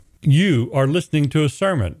You are listening to a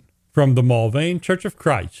sermon from the Mulvane Church of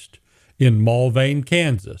Christ in Mulvane,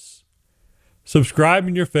 Kansas. Subscribe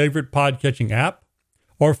in your favorite podcatching app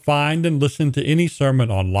or find and listen to any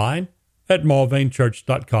sermon online at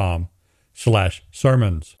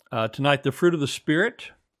mulvanechurch.com/sermons. Tonight, the fruit of the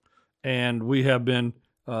Spirit, and we have been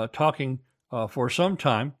talking for some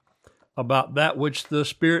time about that which the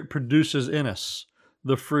Spirit produces in us,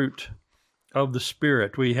 the fruit of the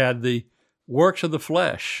Spirit. We had the works of the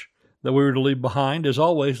flesh that we were to leave behind. As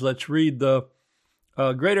always, let's read the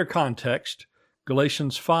greater context,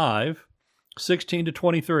 Galatians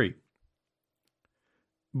 5:16-23.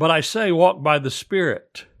 But I say, walk by the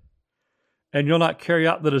Spirit, and you'll not carry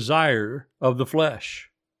out the desire of the flesh.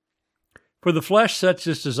 For the flesh sets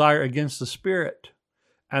its desire against the Spirit,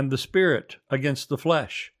 and the Spirit against the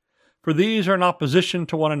flesh. For these are in opposition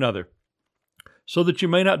to one another, so that you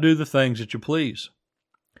may not do the things that you please.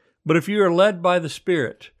 But if you are led by the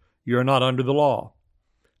Spirit, you are not under the law.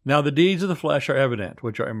 Now the deeds of the flesh are evident,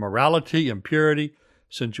 which are immorality, impurity,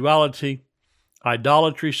 sensuality,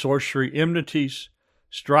 idolatry, sorcery, enmities,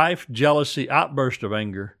 strife, jealousy, outburst of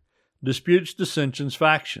anger, disputes, dissensions,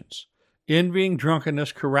 factions, envying,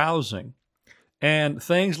 drunkenness, carousing, and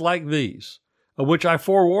things like these, of which I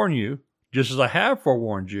forewarn you, just as I have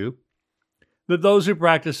forewarned you, that those who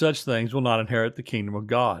practice such things will not inherit the kingdom of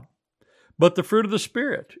God. But the fruit of the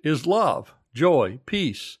Spirit is love, joy,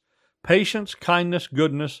 peace, patience, kindness,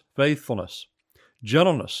 goodness, faithfulness,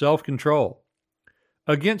 gentleness, self-control.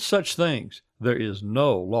 Against such things there is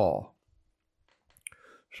no law.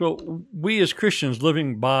 So we as Christians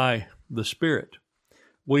living by the Spirit,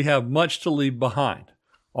 we have much to leave behind.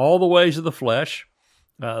 All the ways of the flesh,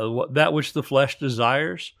 that which the flesh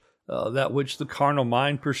desires, that which the carnal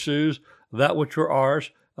mind pursues, that which were ours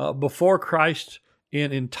before Christ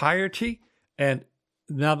in entirety, and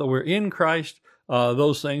now that we're in Christ,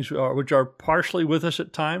 those things which are partially with us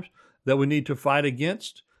at times that we need to fight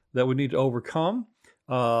against, that we need to overcome,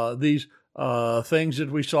 these things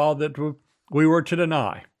that we saw that we were to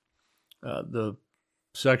deny, the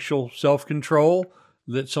sexual self-control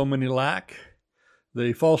that so many lack,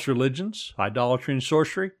 the false religions, idolatry and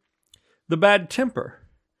sorcery, the bad temper.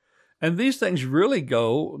 And these things really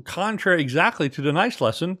go contrary exactly to tonight's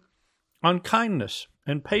lesson on kindness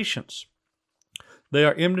and patience. They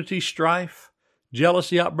are enmity, strife,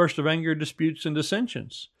 jealousy, outburst of anger, disputes, and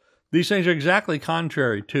dissensions. These things are exactly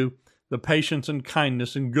contrary to the patience and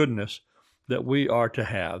kindness and goodness that we are to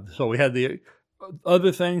have. So we had the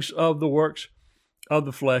other things of the works of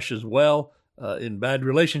the flesh as well, in bad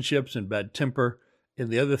relationships and bad temper, and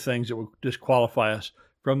the other things that will disqualify us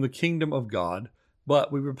from the kingdom of God.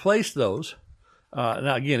 But we replace those.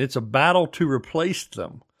 Now, again, it's a battle to replace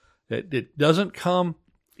them. It doesn't come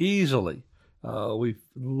easily. We've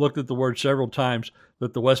looked at the word several times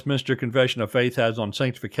that the Westminster Confession of Faith has on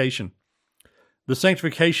sanctification. The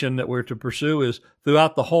sanctification that we're to pursue is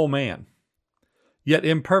throughout the whole man, yet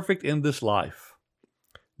imperfect in this life.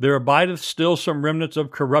 There abideth still some remnants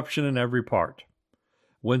of corruption in every part,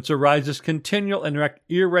 whence arises continual and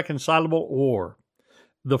irreconcilable war,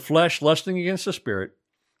 the flesh lusting against the Spirit,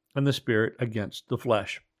 and the Spirit against the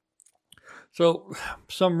flesh. So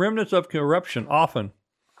some remnants of corruption often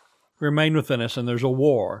remain within us, and there's a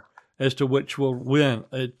war as to which will win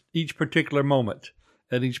at each particular moment,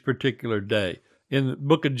 at each particular day. In the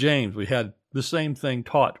book of James, we had the same thing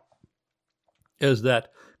taught as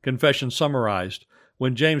that confession summarized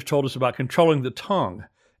when James told us about controlling the tongue.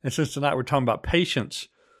 And since tonight we're talking about patience,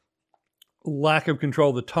 lack of control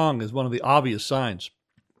of the tongue is one of the obvious signs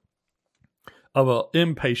of an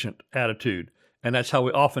impatient attitude. And that's how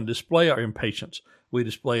we often display our impatience. We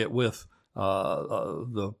display it with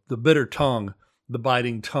the bitter tongue, the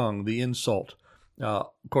biting tongue, the insult. Of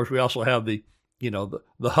course, we also have the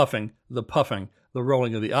huffing, the puffing, the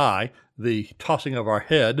rolling of the eye, the tossing of our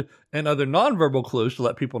head, and other nonverbal clues to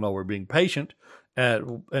let people know we're being patient.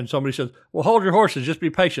 And somebody says, well, hold your horses, just be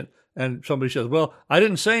patient. And somebody says, well, I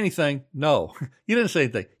didn't say anything. No, you didn't say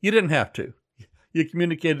anything. You didn't have to. You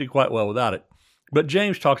communicated it quite well without it. But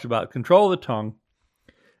James talks about control of the tongue.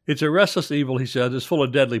 It's a restless evil, he says. It's full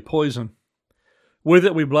of deadly poison. With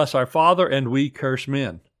it we bless our Father and we curse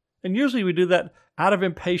men. And usually we do that out of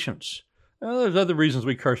impatience. There's other reasons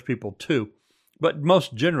we curse people too. But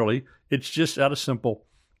most generally, it's just out of simple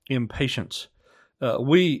impatience.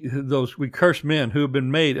 We curse men who have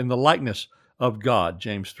been made in the likeness of God,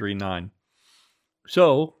 James 3:9.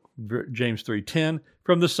 So, James 3:10,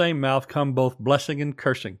 from the same mouth come both blessing and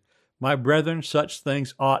cursing. My brethren, such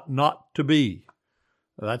things ought not to be.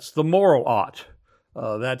 That's the moral ought.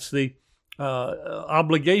 That's the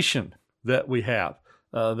obligation that we have.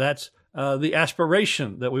 That's the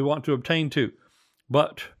aspiration that we want to obtain to.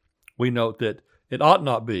 But we note that it ought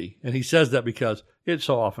not be, and he says that because it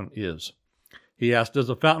so often is. He asks, does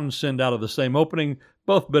a fountain send out of the same opening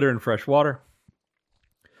both bitter and fresh water?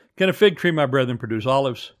 Can a fig tree, my brethren, produce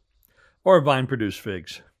olives, or a vine produce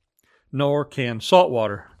figs? Nor can salt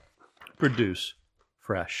water produce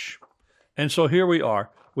fresh. And so here we are.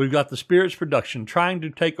 We've got the Spirit's production trying to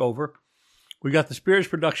take over. We've got the Spirit's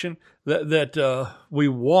production that we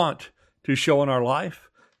want to show in our life.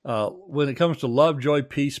 When it comes to love, joy,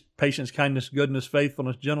 peace, patience, kindness, goodness,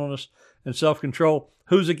 faithfulness, gentleness, and self-control,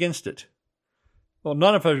 who's against it? Well,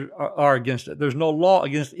 none of us are against it. There's no law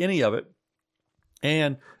against any of it.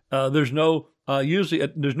 And there's no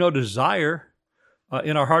desire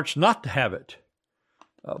in our hearts not to have it.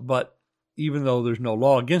 But even though there's no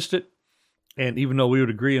law against it, and even though we would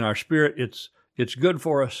agree in our spirit it's good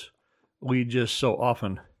for us, we just so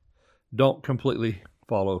often don't completely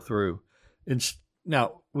follow through.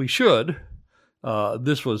 Now, we should.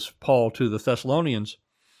 This was Paul to the Thessalonians,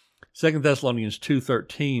 2 Thessalonians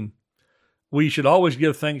 2:13. We should always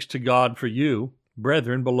give thanks to God for you,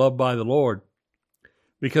 brethren, beloved by the Lord,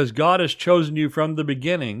 because God has chosen you from the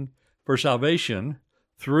beginning for salvation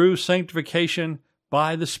through sanctification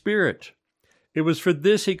by the Spirit. It was for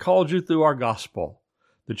this he called you through our gospel,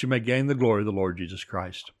 that you may gain the glory of the Lord Jesus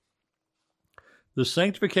Christ. The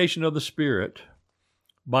sanctification of the Spirit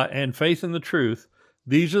and faith in the truth,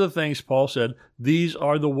 these are the things Paul said, these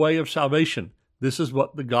are the way of salvation. This is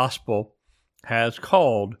what the gospel has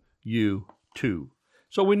called you to.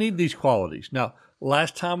 So we need these qualities. Now,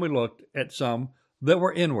 last time we looked at some that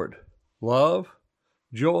were inward: love,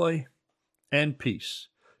 joy, and peace.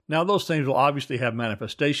 Now, those things will obviously have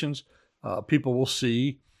manifestations. People will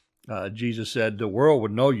see. Jesus said, the world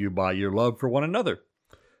would know you by your love for one another.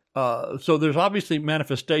 So there's obviously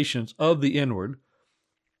manifestations of the inward,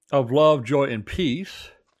 of love, joy, and peace,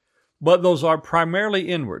 but those are primarily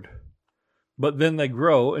inward. But then they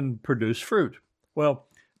grow and produce fruit. Well,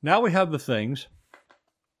 now we have the things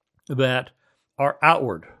that are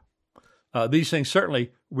outward. These things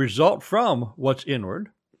certainly result from what's inward,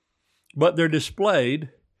 but they're displayed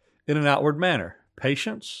in an outward manner: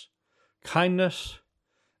 patience, kindness,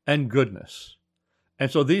 and goodness.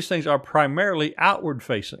 And so these things are primarily outward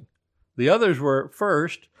facing. The others were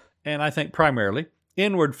first, and I think primarily,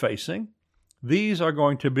 inward facing. These are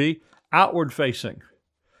going to be outward facing.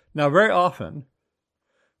 Now, very often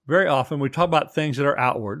we talk about things that are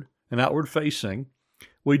outward and outward facing.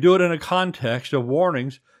 We do it in a context of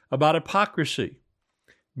warnings about hypocrisy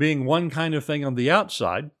being one kind of thing on the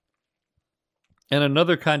outside and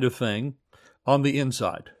another kind of thing on the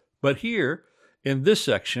inside. But here, in this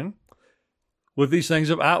section, with these things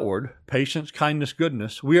of outward, patience, kindness,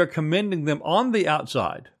 goodness, we are commending them on the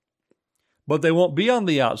outside. But they won't be on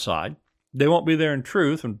the outside. They won't be there in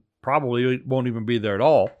truth, and probably won't even be there at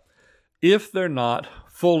all, if they're not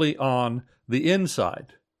fully on the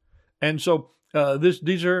inside. And so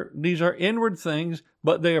these are inward things,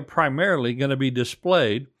 but they are primarily going to be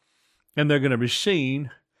displayed, and they're going to be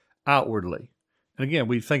seen outwardly. And again,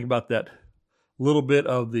 we think about that little bit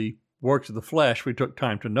of the works of the flesh we took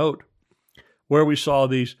time to note, where we saw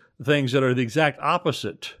these things that are the exact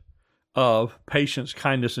opposite of patience,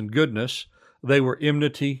 kindness, and goodness. They were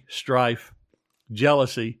enmity, strife,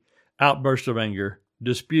 jealousy, outbursts of anger,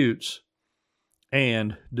 disputes,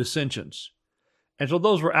 and dissensions. And so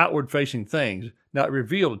those were outward-facing things. Now, it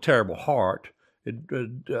revealed a terrible heart, a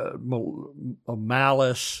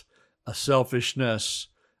malice, a selfishness,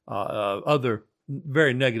 other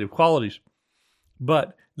very negative qualities.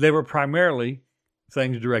 But they were primarily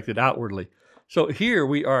things directed outwardly. So here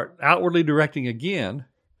we are outwardly directing again,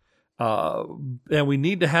 and we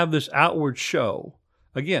need to have this outward show.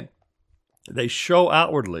 Again, they show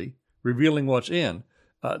outwardly, revealing what's in.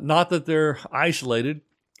 Not that they're isolated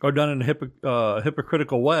or done in a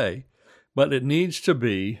hypocritical way, but it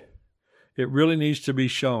really needs to be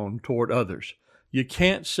shown toward others. You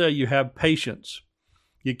can't say you have patience.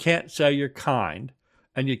 You can't say you're kind,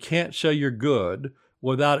 and you can't say you're good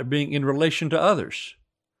without it being in relation to others,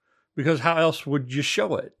 because how else would you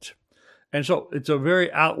show it? And so it's a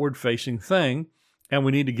very outward-facing thing, and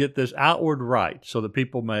we need to get this outward right so that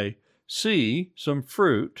people may see some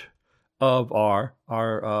fruit of our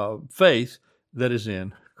faith that is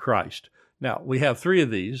in Christ. Now, we have 3 of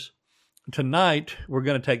these. Tonight, we're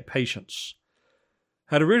going to take patience.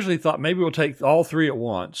 I'd originally thought maybe we'll take all 3 at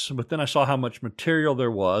once, but then I saw how much material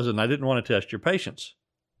there was, and I didn't want to test your patience.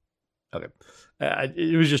 Okay.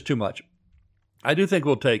 It was just too much. I do think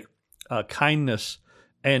we'll take kindness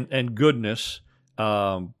and goodness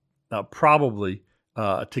probably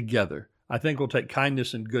together. I think we'll take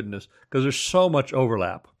kindness and goodness, because there's so much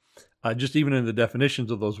overlap, just even in the definitions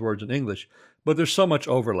of those words in English. But there's so much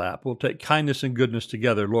overlap. We'll take kindness and goodness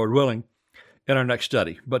together, Lord willing, in our next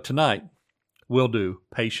study. But tonight, we'll do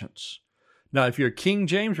patience. Now, if you're a King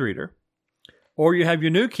James reader, or you have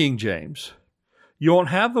your New King James, you won't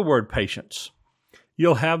have the word patience.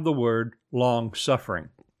 You'll have the word long-suffering.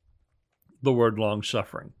 The word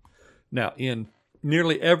long-suffering. Now, in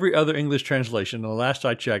nearly every other English translation, and the last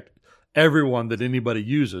I checked, every one that anybody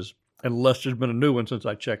uses, unless there's been a new one since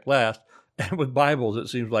I checked last, and with Bibles, it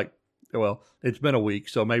seems like, well, it's been a week,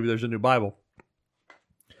 so maybe there's a new Bible.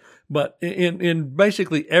 But in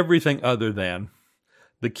basically everything other than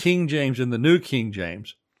the King James and the New King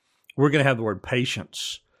James, we're going to have the word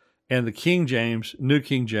patience. And the King James, New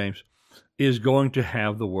King James, is going to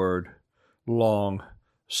have the word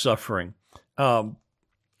long-suffering.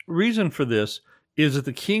 Reason for this is that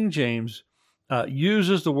the King James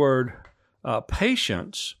uses the word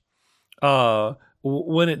patience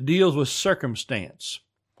when it deals with circumstance.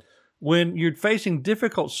 When you're facing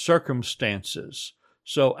difficult circumstances,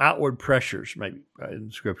 so outward pressures, maybe in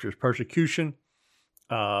the scriptures, persecution,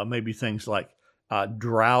 maybe things like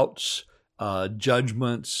droughts,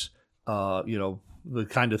 judgments, the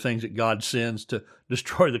kind of things that God sends to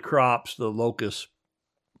destroy the crops, the locusts,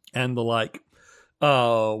 and the like.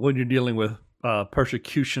 When you're dealing with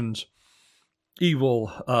persecutions, evil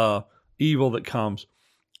that comes,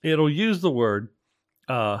 it'll use the word,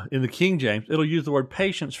 in the King James, it'll use the word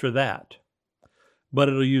patience for that. But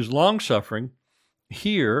it'll use long-suffering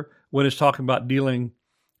here when it's talking about dealing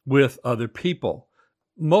with other people.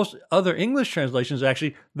 Most other English translations,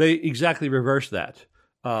 actually, they exactly reverse that.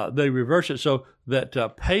 They reverse it so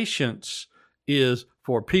that patience is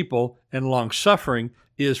for people and long-suffering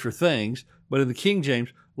is for things. But in the King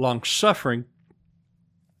James, long-suffering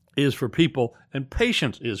is for people and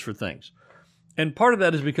patience is for things. And part of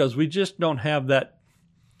that is because we just don't have that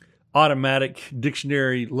automatic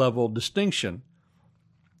dictionary level distinction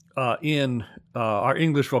in our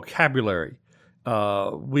English vocabulary.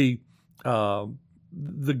 The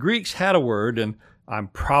Greeks had a word, and I'm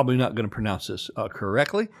probably not going to pronounce this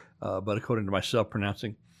correctly, but according to my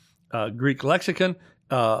self-pronouncing Greek lexicon,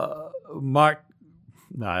 I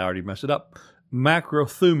already messed it up,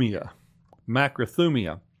 macrothumia.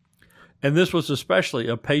 And this was especially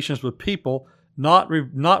a patience with people, not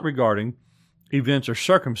regarding events or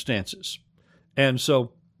circumstances. And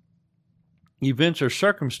so events or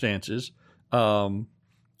circumstances,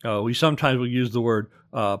 we sometimes will use the word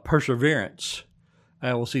perseverance.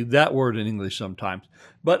 And we'll see that word in English sometimes.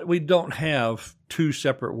 But we don't have two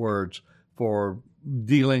separate words for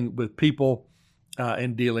dealing with people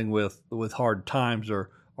and dealing with hard times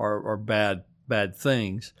or bad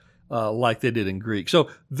things like they did in Greek. So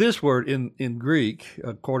this word in Greek,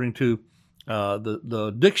 according to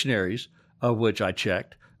the dictionaries of which I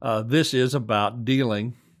checked, this is about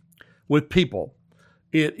dealing with people.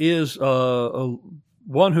 It is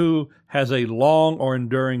one who has a long or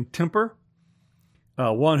enduring temper,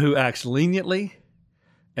 one who acts leniently,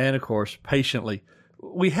 and of course, patiently.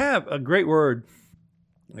 We have a great word,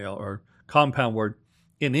 or compound word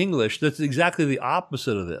in English that's exactly the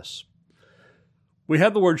opposite of this. We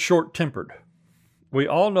have the word short-tempered. We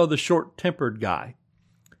all know the short-tempered guy.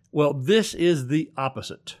 Well, this is the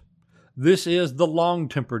opposite. This is the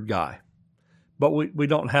long-tempered guy. But we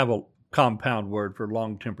don't have a compound word for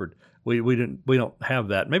long-tempered. We don't have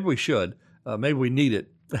that. Maybe we should. Maybe we need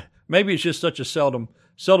it. Maybe it's just such a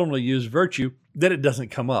seldomly used virtue that it doesn't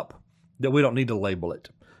come up, that we don't need to label it.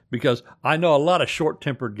 Because I know a lot of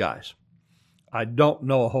short-tempered guys. I don't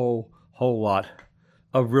know a whole lot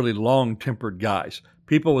of really long-tempered guys.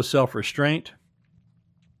 People with self-restraint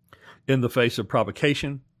in the face of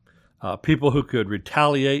provocation, people who could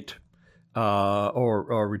retaliate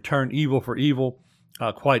or return evil for evil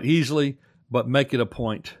quite easily, but make it a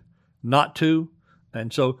point not to.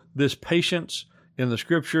 And so this patience in the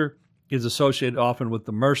Scripture is associated often with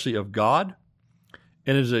the mercy of God,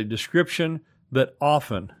 and is a description that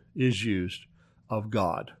often is used of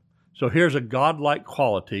God. So here's a God-like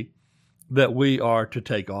quality that we are to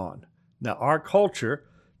take on. Now, our culture,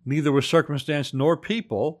 neither with circumstance nor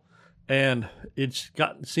people, and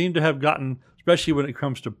seemed to have gotten, especially when it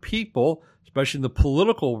comes to people, especially in the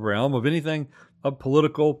political realm of anything of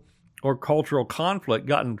political or cultural conflict,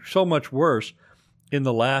 gotten so much worse in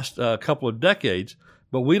the last couple of decades.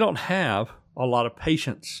 But we don't have a lot of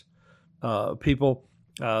patience. People,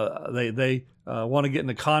 they want to get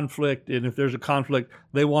into conflict, and if there's a conflict,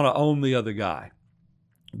 they want to own the other guy.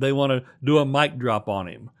 They want to do a mic drop on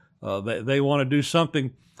him. They want to do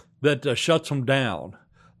something that shuts them down.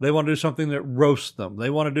 They want to do something that roasts them.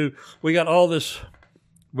 We got all this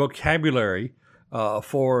vocabulary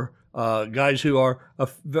for guys who are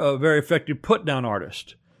a very effective put-down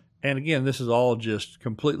artist. And again, this is all just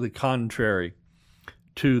completely contrary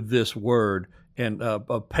to this word and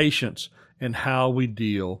of patience and how we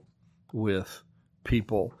deal with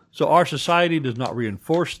people. So our society does not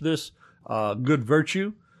reinforce this good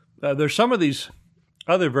virtue. There's some of these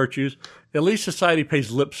other virtues, at least society pays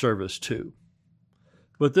lip service to.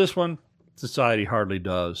 But this one, society hardly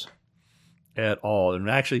does at all. And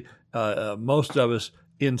actually, most of us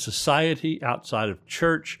in society, outside of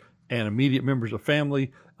church and immediate members of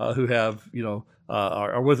family who have,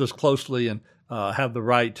 are with us closely and have the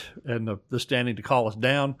right and the standing to call us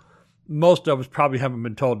down, most of us probably haven't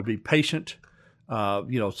been told to be patient,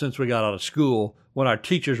 since we got out of school when our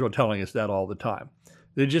teachers were telling us that all the time.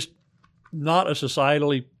 They're just not a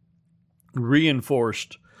societally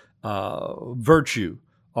reinforced virtue,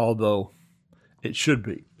 although it should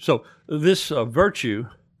be. So this virtue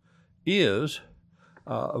is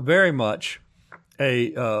very much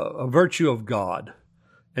a virtue of God.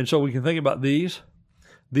 And so we can think about these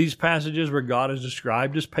passages where God is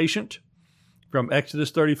described as patient. From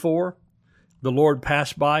Exodus 34, the Lord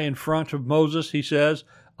passed by in front of Moses. He says,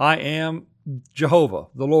 I am Jehovah,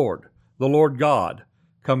 the Lord God,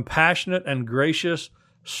 compassionate and gracious,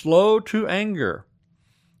 slow to anger,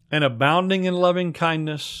 and abounding in loving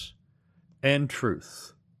kindness and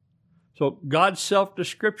truth. So God's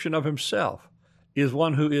self-description of himself is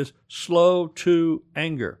one who is slow to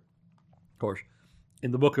anger. Of course,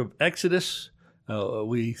 in the book of Exodus,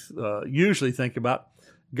 we usually think about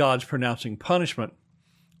God's pronouncing punishment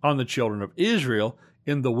on the children of Israel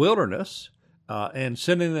in the wilderness and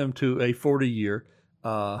sending them to a 40-year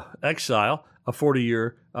exile, a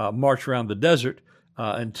 40-year march around the desert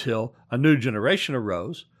until a new generation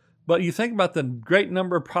arose. But you think about the great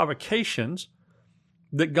number of provocations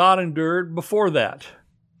that God endured before that.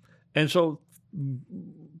 And so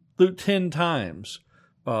through 10 times,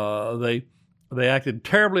 they acted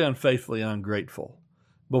terribly unfaithfully and ungrateful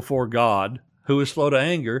before God, who is slow to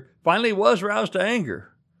anger, finally was roused to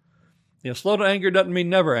anger. Slow to anger doesn't mean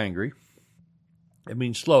never angry. It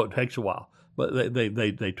means slow. It takes a while. But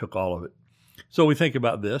they took all of it. So we think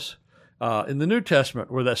about this. In the New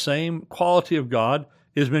Testament, where that same quality of God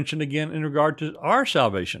is mentioned again in regard to our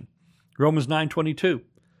salvation. Romans 9:22.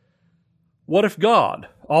 What if God,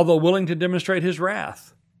 although willing to demonstrate his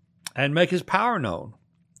wrath and make his power known,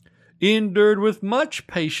 endured with much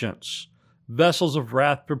patience vessels of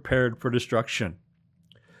wrath prepared for destruction?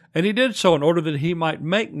 And he did so in order that he might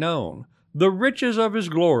make known the riches of his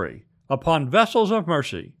glory upon vessels of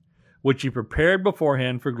mercy, which he prepared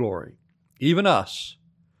beforehand for glory. Even us,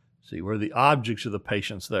 see, we're the objects of the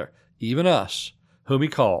patience there, even us, whom he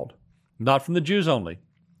called, not from the Jews only,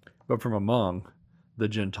 but from among the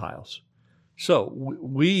Gentiles. So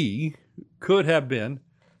we could have been,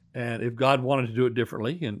 and if God wanted to do it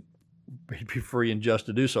differently, and he'd be free and just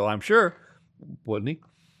to do so, I'm sure, wouldn't he?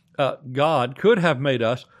 God could have made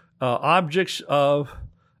us objects of,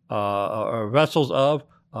 or vessels of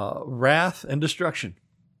wrath and destruction.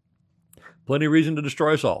 Plenty of reason to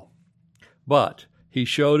destroy us all. But he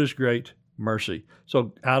showed his great mercy.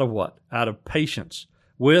 So out of what? Out of patience,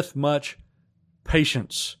 with much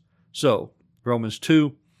patience. So, Romans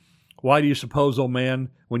 2, why do you suppose, O man,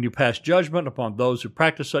 when you pass judgment upon those who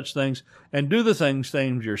practice such things and do the things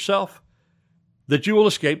yourself, that you will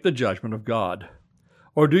escape the judgment of God?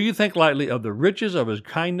 Or do you think lightly of the riches of his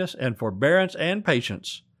kindness and forbearance and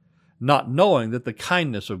patience, not knowing that the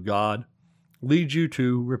kindness of God leads you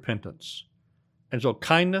to repentance? And so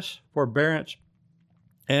kindness, forbearance,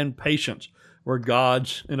 and patience were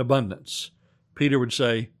God's in abundance. Peter would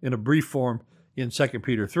say in a brief form in 2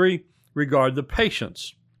 Peter 3, regard the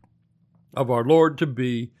patience of our Lord to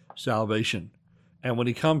be salvation. And when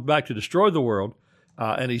he comes back to destroy the world,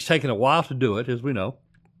 and he's taken a while to do it, as we know,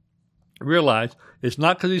 realize it's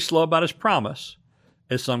not because he's slow about his promise,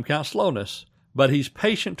 as some count slowness, but he's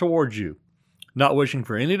patient towards you, not wishing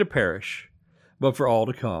for any to perish, but for all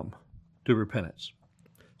to come to repentance.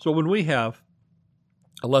 So when we have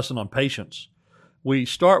a lesson on patience, we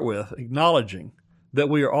start with acknowledging that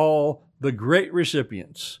we are all the great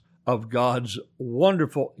recipients of God's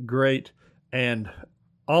wonderful, great, and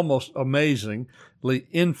almost amazingly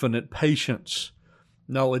infinite patience.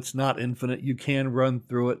 No, it's not infinite. You can run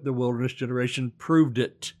through it. The wilderness generation proved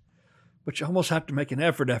it. But you almost have to make an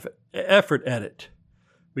effort at it,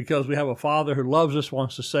 because we have a Father who loves us,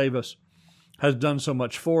 wants to save us, has done so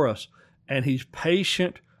much for us, and he's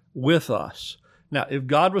patient with us. Now, if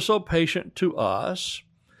God was so patient to us,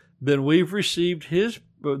 then we've received his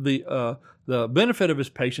the benefit of his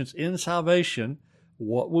patience in salvation,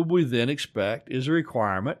 what would we then expect is a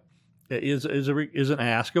requirement, is an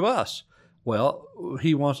ask of us? Well,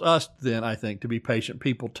 he wants us then, I think, to be patient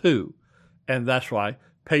people too. And that's why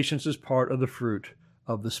patience is part of the fruit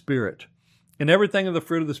of the Spirit. In everything of the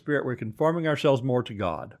fruit of the Spirit, we're conforming ourselves more to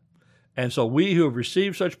God. And so we who have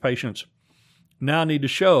received such patience now need to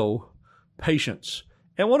show patience.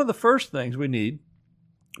 And one of the first things we need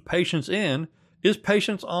patience in is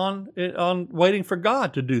patience on waiting for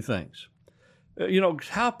God to do things.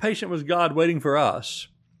 How patient was God waiting for us?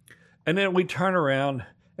 And then we turn around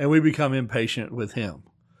and we become impatient with him.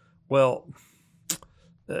 Well,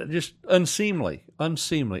 just unseemly,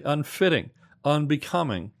 unfitting,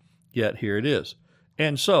 unbecoming, yet here it is.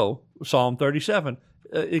 And so Psalm 37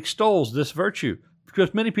 extols this virtue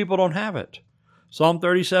because many people don't have it. Psalm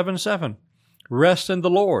 37:7, rest in the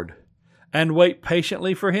Lord and wait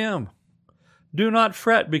patiently for him. Do not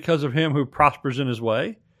fret because of him who prospers in his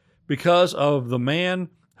way, because of the man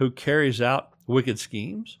who carries out wicked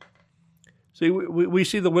schemes. See, we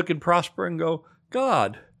see the wicked prosper and go,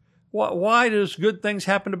 God, why does good things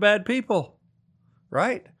happen to bad people?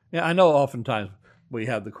 Right? Yeah, I know oftentimes we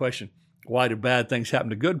have the question, why do bad things happen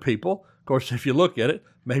to good people? Of course, if you look at it,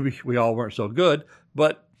 maybe we all weren't so good.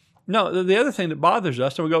 But no, the other thing that bothers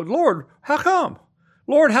us, and we go, Lord, how come?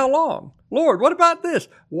 Lord, how long? Lord, what about this?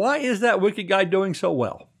 Why is that wicked guy doing so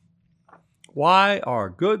well? Why are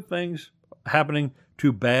good things happening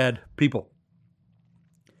to bad people?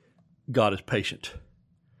 God is patient.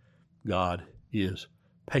 God is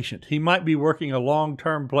patient. He might be working a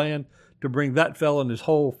long-term plan to bring that fellow and his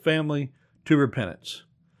whole family to repentance.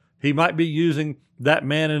 He might be using that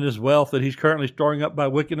man and his wealth that he's currently storing up by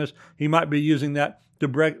wickedness. He might be using that to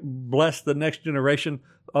bless the next generation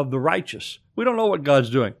of the righteous. We don't know what God's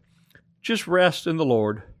doing. Just rest in the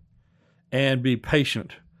Lord and be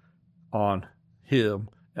patient on him,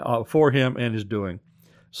 for him and his doing.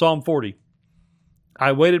 Psalm 40,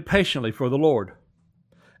 I waited patiently for the Lord,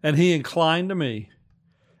 and he inclined to me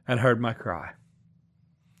and heard my cry.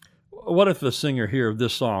 What if the singer here of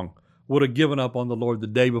this song would have given up on the Lord the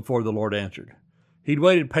day before the Lord answered? He'd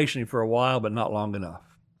waited patiently for a while, but not long enough.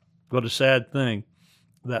 What a sad thing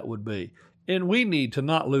that would be. And we need to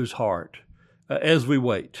not lose heart as we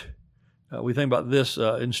wait. We think about this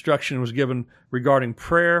instruction was given regarding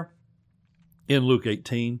prayer in Luke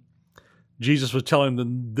 18. Jesus was telling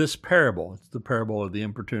them this parable. It's the parable of the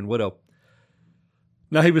importune widow.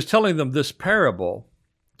 Now, he was telling them this parable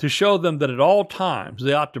to show them that at all times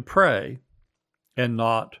they ought to pray and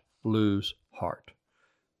not lose heart.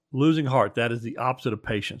 Losing heart, that is the opposite of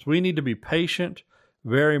patience. We need to be patient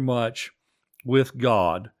very much with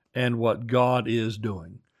God and what God is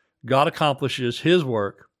doing. God accomplishes his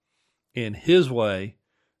work in his way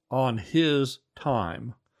on his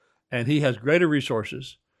time, and he has greater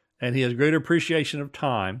resources, and he has greater appreciation of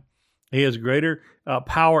time. He has greater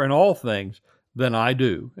power in all things than I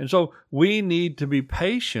do. And so we need to be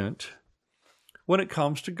patient when it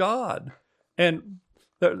comes to God. And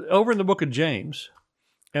over in the book of James,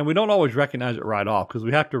 and we don't always recognize it right off because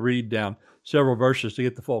we have to read down several verses to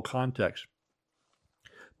get the full context.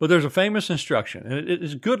 But there's a famous instruction, and it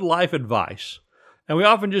is good life advice. And we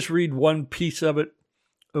often just read one piece of it,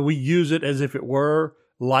 and we use it as if it were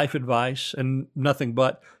life advice and nothing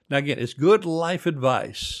but. Now again, it's good life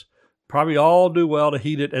advice. Probably all do well to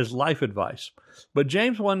heed it as life advice. But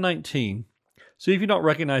James 1:19, see if you don't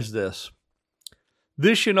recognize this.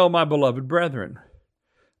 This you know, my beloved brethren.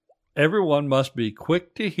 Everyone must be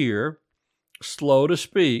quick to hear, slow to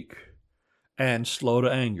speak, and slow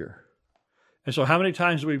to anger. And so how many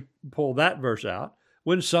times do we pull that verse out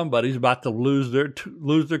when somebody's about to lose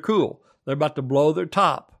their cool? They're about to blow their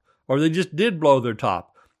top, or they just did blow their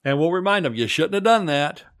top. And we'll remind them, you shouldn't have done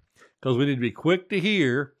that, because we need to be quick to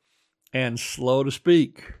hear and slow to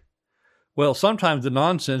speak. Well, sometimes the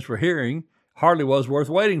nonsense we're hearing hardly was worth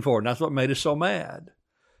waiting for, and that's what made us so mad.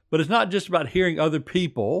 But it's not just about hearing other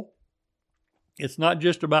people. It's not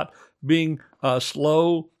just about being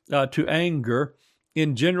slow to anger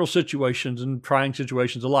in general situations and trying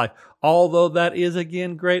situations of life, although that is,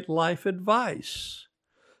 again, great life advice.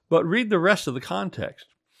 But read the rest of the context.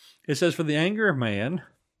 It says, for the anger of man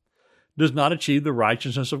does not achieve the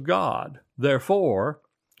righteousness of God. Therefore,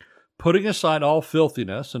 putting aside all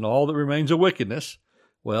filthiness and all that remains of wickedness,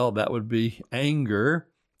 well, that would be anger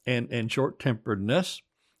and short-temperedness,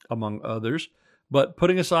 among others. But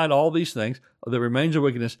putting aside all these things that remains of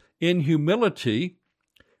wickedness, in humility,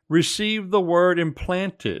 receive the word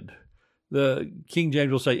implanted. The King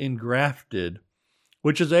James will say engrafted,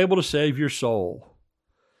 which is able to save your soul.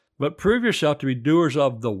 But prove yourself to be doers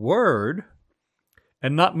of the word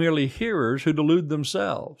and not merely hearers who delude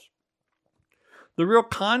themselves. The real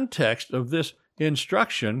context of this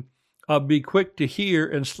instruction of be quick to hear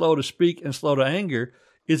and slow to speak and slow to anger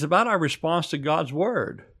is about our response to God's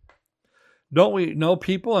word. Don't we know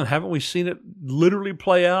people, and haven't we seen it literally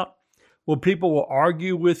play out? Well, people will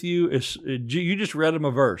argue with you. You just read them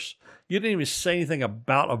a verse. You didn't even say anything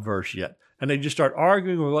about a verse yet, and they just start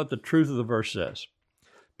arguing with what the truth of the verse says.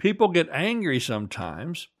 People get angry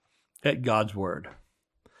sometimes at God's word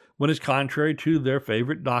when it's contrary to their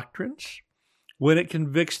favorite doctrines, when it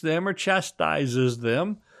convicts them or chastises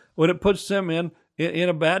them, when it puts them in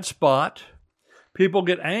a bad spot. People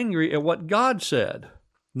get angry at what God said.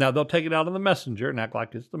 Now, they'll take it out on the messenger and act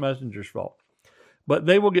like it's the messenger's fault. But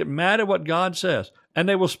they will get mad at what God says, and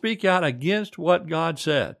they will speak out against what God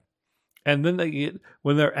said. And then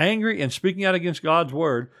when they're angry and speaking out against God's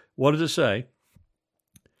word, what does it say?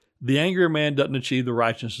 The angrier man doesn't achieve the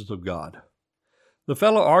righteousness of God. The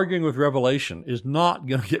fellow arguing with revelation is not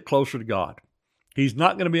going to get closer to God. He's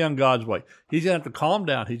not going to be on God's way. He's going to have to calm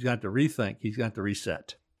down. He's going to have to rethink. He's going to have to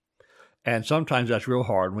reset. And sometimes that's real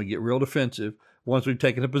hard, and we get real defensive once we've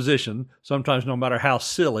taken a position. Sometimes no matter how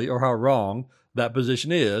silly or how wrong that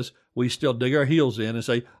position is, we still dig our heels in and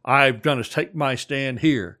say, I've done is take my stand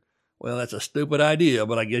here. Well, that's a stupid idea,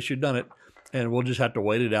 but I guess you've done it, and we'll just have to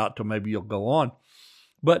wait it out till maybe you'll go on.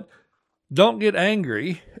 But don't get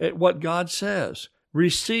angry at what God says.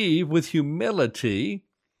 Receive with humility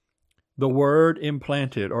the word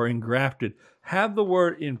implanted or engrafted. Have the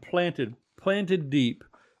word implanted, planted deep,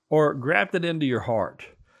 or grafted into your heart.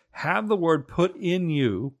 Have the word put in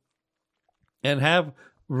you and have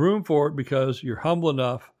room for it because you're humble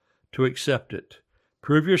enough to accept it.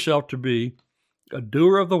 Prove yourself to be a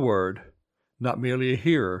doer of the word, not merely a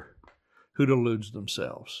hearer who deludes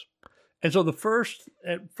themselves. And so the first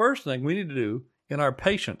thing we need to do in our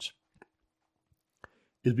patience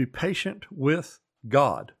is be patient with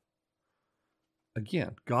God.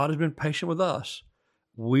 Again, God has been patient with us.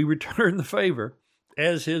 We return the favor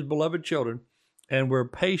as his beloved children, and we're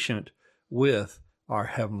patient with our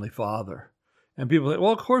Heavenly Father. And people say,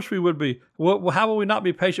 well, of course we would be. Well, how will we not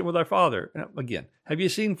be patient with our Father? Again, have you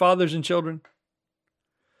seen fathers and children?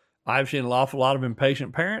 I've seen an awful lot of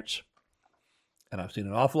impatient parents, and I've seen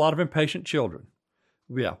an awful lot of impatient children.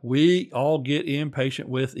 Yeah, we all get impatient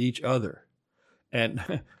with each other.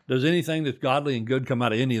 And does anything that's godly and good come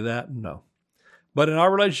out of any of that? No. But in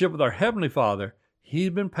our relationship with our Heavenly Father, he's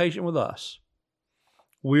been patient with us.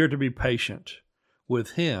 We are to be patient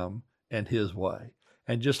with him and his way.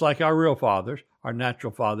 And just like our real fathers, our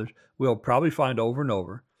natural fathers, we'll probably find over and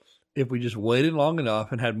over, if we just waited long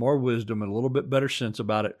enough and had more wisdom and a little bit better sense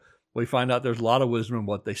about it, we find out there's a lot of wisdom in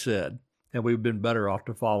what they said. And we've been better off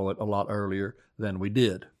to follow it a lot earlier than we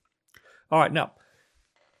did. All right, now,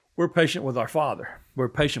 we're patient with our Father. We're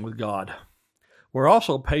patient with God. We're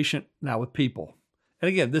also patient now with people. And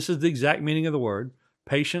again, this is the exact meaning of the word,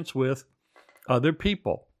 patience with other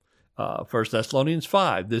people. 1 Thessalonians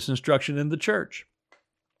 5, this instruction in the church.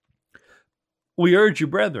 We urge you,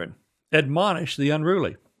 brethren, admonish the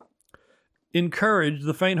unruly, encourage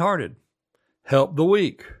the faint-hearted, help the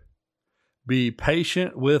weak, be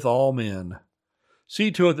patient with all men. See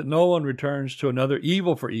to it that no one returns to another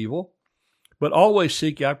evil for evil, but always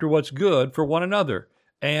seek after what's good for one another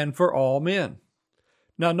and for all men.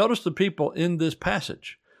 Now, notice the people in this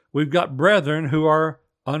passage. We've got brethren who are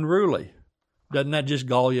unruly. Doesn't that just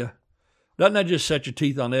gall you? Doesn't that just set your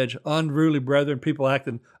teeth on edge? Unruly brethren, people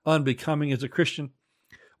acting unbecoming as a Christian.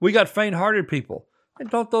 We got faint-hearted people. And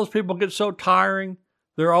don't those people get so tiring?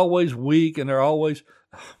 They're always weak, and you always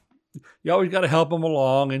got to help them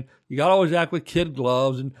along, and you got to always act with kid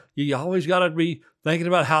gloves, and you always got to be thinking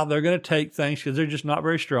about how they're going to take things because they're just not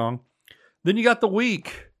very strong. Then you got the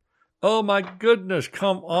weak. Oh my goodness,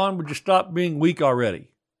 come on, would you stop being weak already,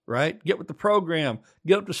 right? Get with the program,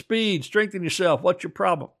 get up to speed, strengthen yourself. What's your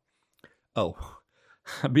problem? Oh,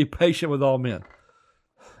 be patient with all men.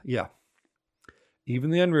 Yeah, even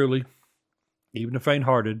the unruly, even the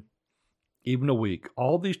faint-hearted, even the weak,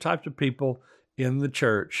 all these types of people in the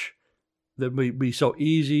church that may be so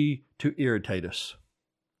easy to irritate us,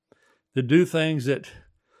 that do things that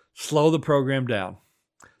slow the program down,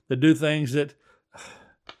 that do things that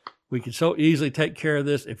we can so easily take care of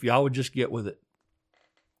this if y'all would just get with it.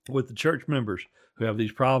 With the church members who have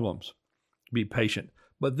these problems, be patient.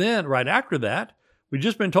 But then right after that, we've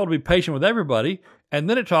just been told to be patient with everybody, and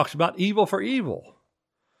then it talks about evil for evil.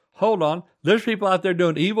 Hold on, there's people out there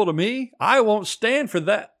doing evil to me? I won't stand for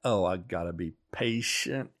that. Oh, I gotta be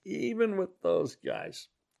patient even with those guys.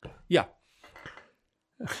 Yeah.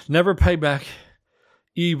 Never pay back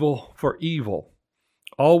evil for evil.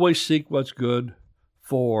 Always seek what's good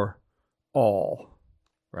for all,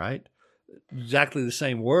 right? Exactly the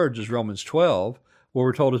same words as Romans 12, where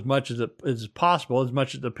we're told as much as it is possible, as much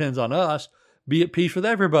as it depends on us, be at peace with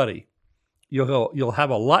everybody. You'll have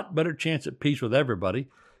a lot better chance at peace with everybody,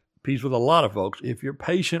 peace with a lot of folks, if you're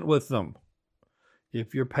patient with them.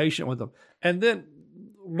 If you're patient with them. And then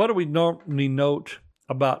what do we normally note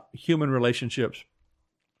about human relationships?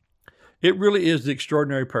 It really is the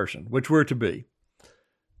extraordinary person, which we're to be,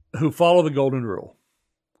 who follow the golden rule,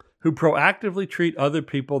 who proactively treat other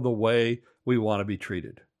people the way we want to be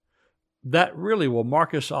treated. That really will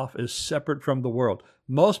mark us off as separate from the world.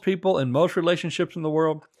 Most people in most relationships in the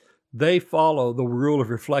world, they follow the rule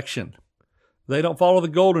of reflection. They don't follow the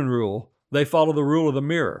golden rule. They follow the rule of the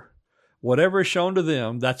mirror. Whatever is shown to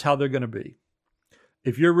them, that's how they're going to be.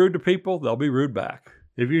 If you're rude to people, they'll be rude back.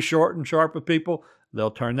 If you're short and sharp with people,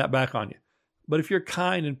 they'll turn that back on you. But if you're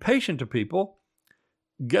kind and patient to people,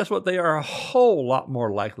 guess what they are a whole lot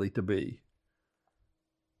more likely to be?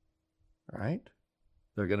 Right?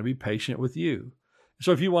 They're going to be patient with you.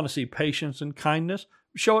 So if you want to see patience and kindness,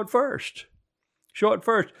 show it first. Show it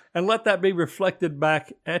first and let that be reflected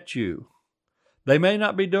back at you. They may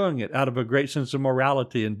not be doing it out of a great sense of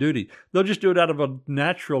morality and duty. They'll just do it out of a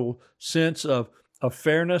natural sense of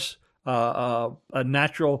fairness, a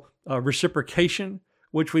natural reciprocation,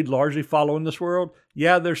 which we'd largely follow in this world.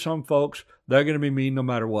 Yeah, there's some folks, they're going to be mean no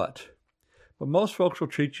matter what. But most folks will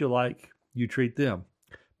treat you like you treat them.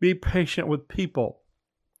 Be patient with people,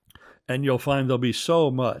 and you'll find they'll be so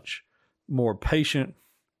much more patient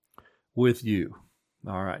with you.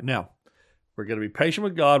 All right, now, we're going to be patient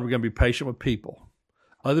with God. We're going to be patient with people.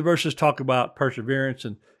 Other verses talk about perseverance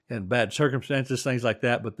and bad circumstances, things like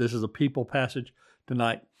that, but this is a people passage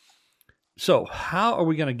tonight. So how are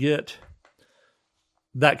we going to get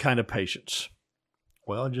that kind of patience?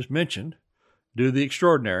 Well, I just mentioned, do the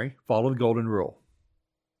extraordinary, follow the golden rule.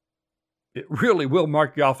 It really will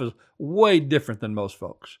mark you off as way different than most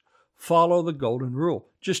folks. Follow the golden rule.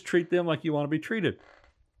 Just treat them like you want to be treated.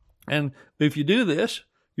 And if you do this,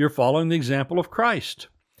 you're following the example of Christ.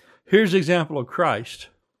 Here's the example of Christ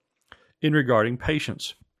in regarding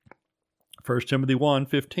patience. 1 Timothy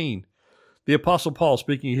 1:15. The Apostle Paul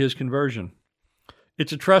speaking of his conversion.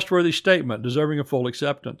 It's a trustworthy statement deserving of full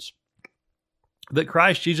acceptance. That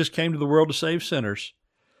Christ Jesus came to the world to save sinners,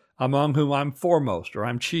 among whom I'm foremost, or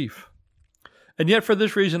I'm chief. And yet for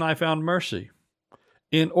this reason I found mercy,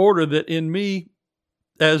 in order that in me,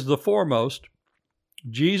 as the foremost,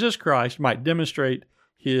 Jesus Christ might demonstrate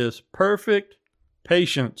his perfect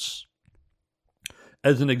patience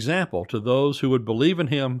as an example to those who would believe in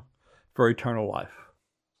him for eternal life.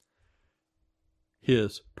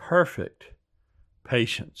 His perfect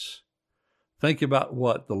patience. Think about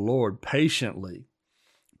what the Lord patiently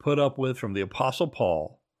put up with from the Apostle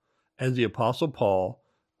Paul as the Apostle Paul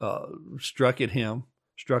struck at him,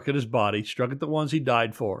 struck at his body, struck at the ones he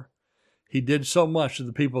died for. He did so much to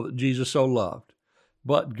the people that Jesus so loved.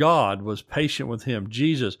 But God was patient with him.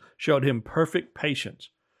 Jesus showed him perfect patience,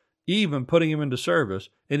 even putting him into service.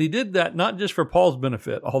 And he did that not just for Paul's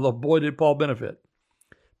benefit, although boy did Paul benefit,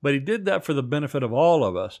 but he did that for the benefit of all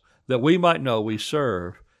of us, that we might know we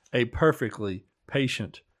serve a perfectly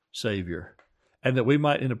patient Savior, and that we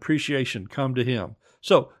might in appreciation come to him.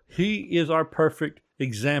 So he is our perfect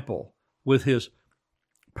example with his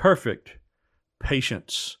perfect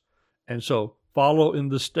patience. And so follow in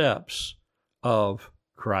the steps of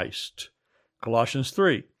Christ. Colossians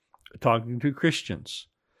 3, talking to Christians.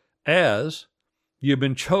 As you've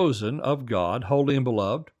been chosen of God, holy and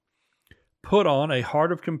beloved, put on a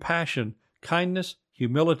heart of compassion, kindness,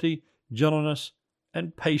 humility, gentleness,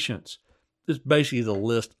 and patience. This basically is a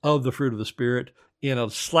list of the fruit of the Spirit in a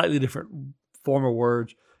slightly different form of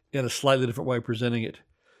words, in a slightly different way of presenting it.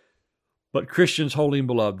 But Christians, holy and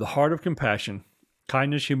beloved, the heart of compassion,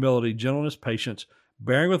 kindness, humility, gentleness, patience,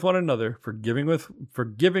 bearing with one another,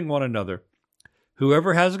 forgiving one another.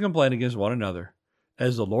 Whoever has a complaint against one another,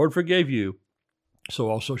 as the Lord forgave you, so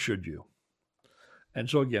also should you. And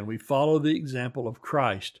so again, we follow the example of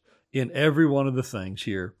Christ in every one of the things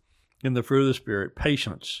here in the fruit of the Spirit.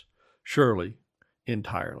 Patience, surely,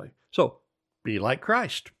 entirely. So be like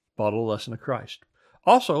Christ. Follow the lesson of Christ.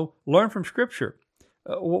 Also, learn from Scripture.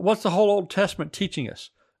 What's the whole Old Testament teaching us?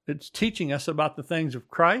 It's teaching us about the things of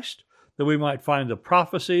Christ, that we might find the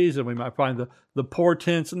prophecies, and we might find the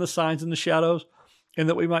portents and the signs and the shadows, and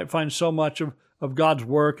that we might find so much of God's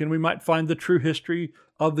work, and we might find the true history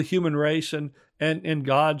of the human race and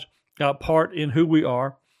God's part in who we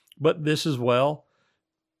are. But this as well,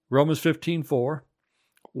 Romans 15:4,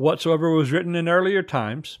 whatsoever was written in earlier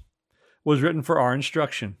times was written for our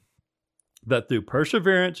instruction, that through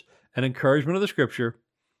perseverance and encouragement of the Scripture,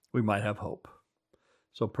 we might have hope.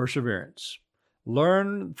 So perseverance.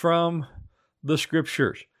 Learn from the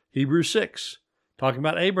scriptures. Hebrews 6, talking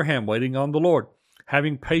about Abraham waiting on the Lord.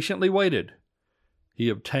 Having patiently waited, he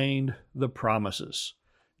obtained the promises.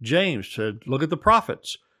 James said, look at the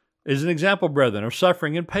prophets. Is an example, brethren, of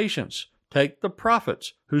suffering and patience. Take the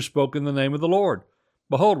prophets who spoke in the name of the Lord.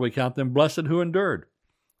 Behold, we count them blessed who endured.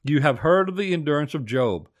 You have heard of the endurance of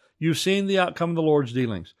Job. You've seen the outcome of the Lord's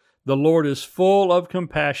dealings. The Lord is full of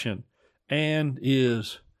compassion and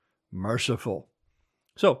is merciful.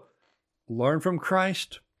 So, learn from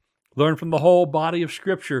Christ. Learn from the whole body of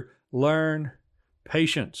Scripture. Learn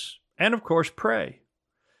patience. And, of course, pray.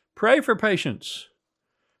 Pray for patience.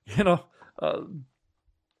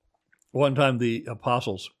 One time the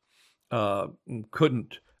apostles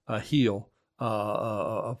couldn't heal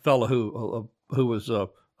a fellow who was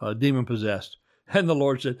demon possessed, and the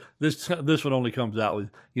Lord said, "This one only comes out with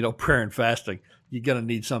prayer and fasting. You're gonna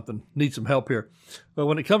need some help here." But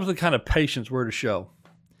when it comes to the kind of patience we're to show,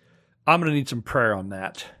 I'm gonna need some prayer on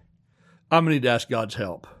that. I'm gonna need to ask God's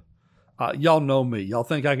help. Y'all know me. Y'all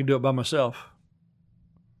think I can do it by myself?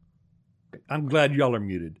 I'm glad y'all are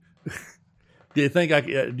muted. Do you think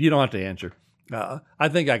you don't have to answer. I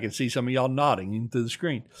think I can see some of y'all nodding through the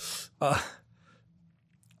screen.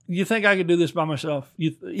 You think I could do this by myself?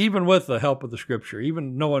 Even with the help of the Scripture,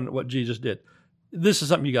 even knowing what Jesus did, this is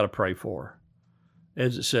something you got to pray for.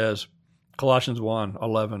 As it says, Colossians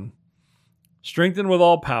 1:11, strengthened with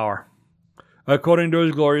all power, according to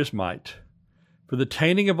his glorious might, for the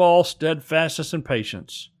attaining of all steadfastness and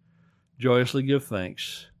patience, joyously give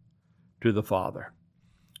thanks to the Father.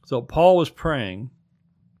 So Paul was praying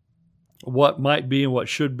what might be and what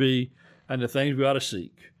should be, and the things we ought to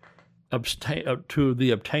seek, to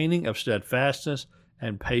the obtaining of steadfastness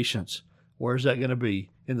and patience. Where's that going to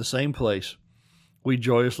be? In the same place. We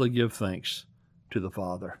joyously give thanks to the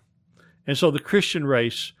Father. And so the Christian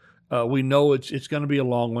race, we know it's going to be a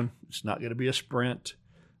long one. It's not going to be a sprint.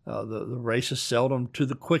 The race is seldom to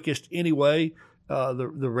the quickest anyway.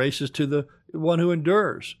 The race is to the one who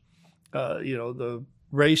endures. The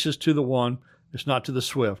race is to the one. It's not to the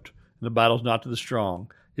swift. And the battle's not to the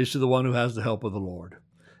strong. It's to the one who has the help of the Lord.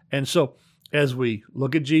 And so as we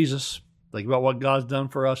look at Jesus, think about what God's done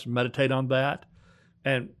for us, meditate on that.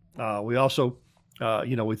 And we also,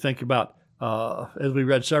 we think about, as we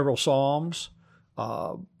read several Psalms,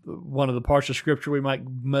 one of the parts of Scripture we might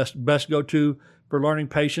best go to for learning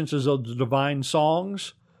patience is those divine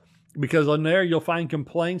songs, because on there you'll find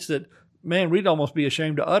complaints that, man, we'd almost be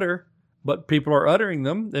ashamed to utter, but people are uttering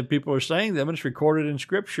them, and people are saying them, and it's recorded in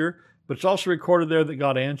Scripture, but it's also recorded there that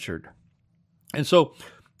God answered. And so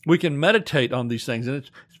we can meditate on these things, and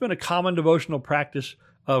it's been a common devotional practice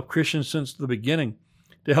of Christians since the beginning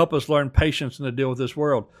to help us learn patience and to deal with this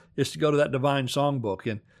world, is to go to that divine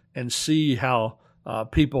songbook and see how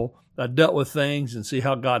people dealt with things and see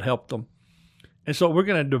how God helped them. And so we're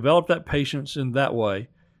going to develop that patience in that way.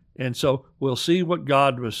 And so we'll see what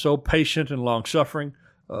God was so patient and long-suffering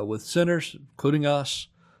with sinners, including us.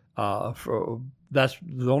 That's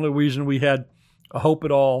the only reason we had a hope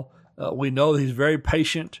at all. We know that he's very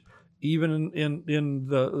patient, even in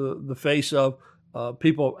the face of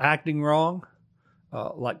people acting wrong,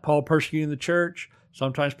 like Paul persecuting the church.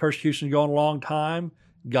 Sometimes persecution is going a long time.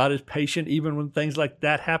 God is patient even when things like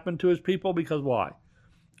that happen to his people, because why?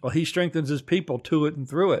 Well, he strengthens his people to it and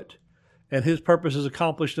through it, and his purpose is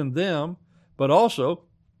accomplished in them, but also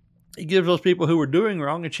he gives those people who were doing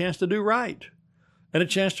wrong a chance to do right, and a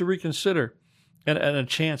chance to reconsider, and a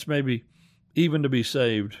chance maybe even to be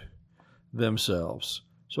saved themselves.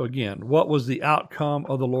 So again, what was the outcome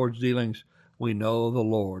of the Lord's dealings? We know the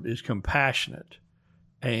Lord is compassionate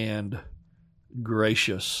and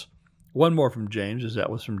gracious. One more from James, as that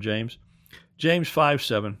was from James. James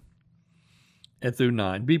 5:7 and through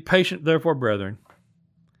 9. Be patient, therefore, brethren,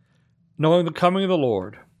 knowing the coming of the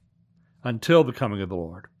Lord, until the coming of the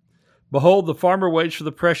Lord. Behold, the farmer waits for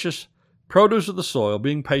the precious produce of the soil,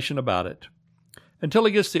 being patient about it, until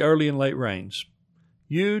he gets the early and late rains.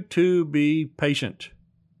 You too be patient.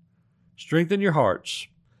 Strengthen your hearts,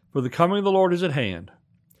 for the coming of the Lord is at hand.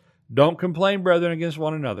 Don't complain, brethren, against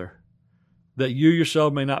one another, that you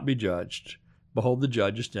yourself may not be judged. Behold, the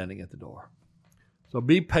judge is standing at the door. So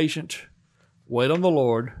be patient. Wait on the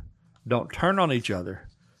Lord. Don't turn on each other.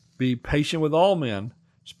 Be patient with all men,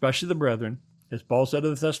 especially the brethren, as Paul said to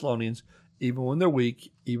the Thessalonians, even when they're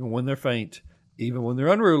weak, even when they're faint, even when they're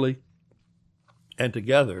unruly. And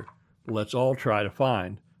together, let's all try to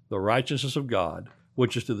find the righteousness of God,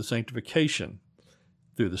 which is through the sanctification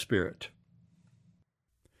through the Spirit.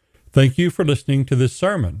 Thank you for listening to this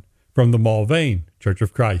sermon from the Mulvane Church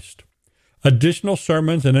of Christ. Additional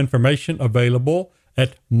sermons and information available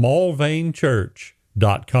at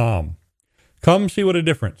mulvanechurch.com. Come see what a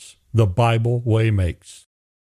difference the Bible way makes.